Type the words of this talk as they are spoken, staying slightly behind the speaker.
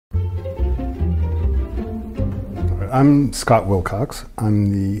I'm Scott Wilcox. I'm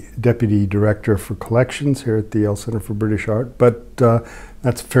the Deputy Director for Collections here at the Yale Center for British Art, but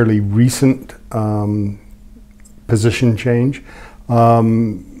that's a fairly recent position change.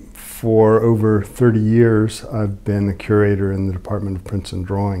 For over 30 years, I've been a curator in the Department of Prints and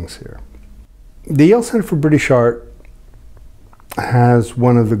Drawings here. The Yale Center for British Art has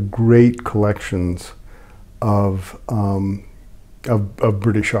one of the great collections of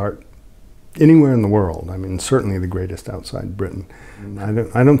British art anywhere in the world. I mean, certainly the greatest outside Britain.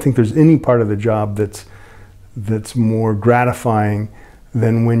 I don't think there's any part of the job that's more gratifying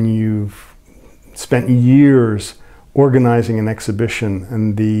than when you've spent years organizing an exhibition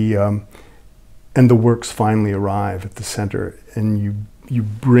and the works finally arrive at the center, and you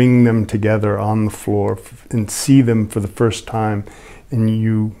bring them together on the floor and see them for the first time, and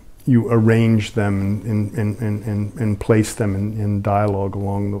you arrange them and place them in dialogue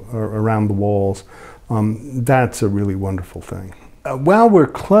around the walls. That's a really wonderful thing. While we're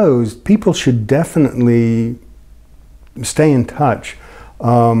closed, people should definitely stay in touch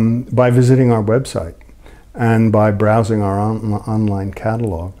by visiting our website and by browsing our online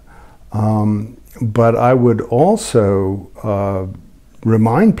catalog. But I would also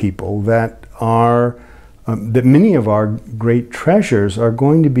remind people that that many of our great treasures are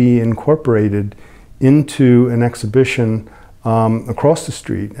going to be incorporated into an exhibition across the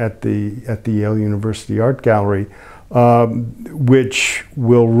street at the Yale University Art Gallery, which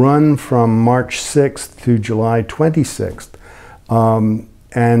will run from March 6th to July 26th.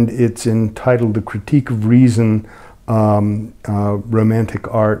 And it's entitled The Critique of Reason, Romantic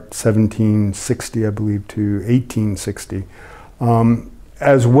Art 1760, I believe, to 1860,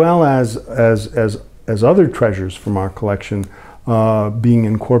 as well as other treasures from our collection being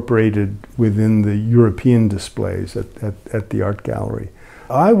incorporated within the European displays at the art gallery.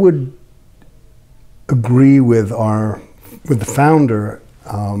 I would agree with the founder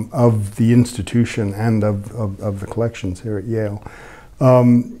of the institution and of the collections here at Yale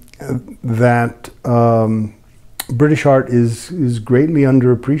that British art is greatly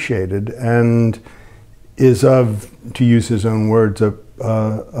underappreciated and is of, to use his own words, a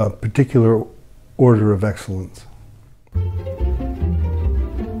particular order of excellence.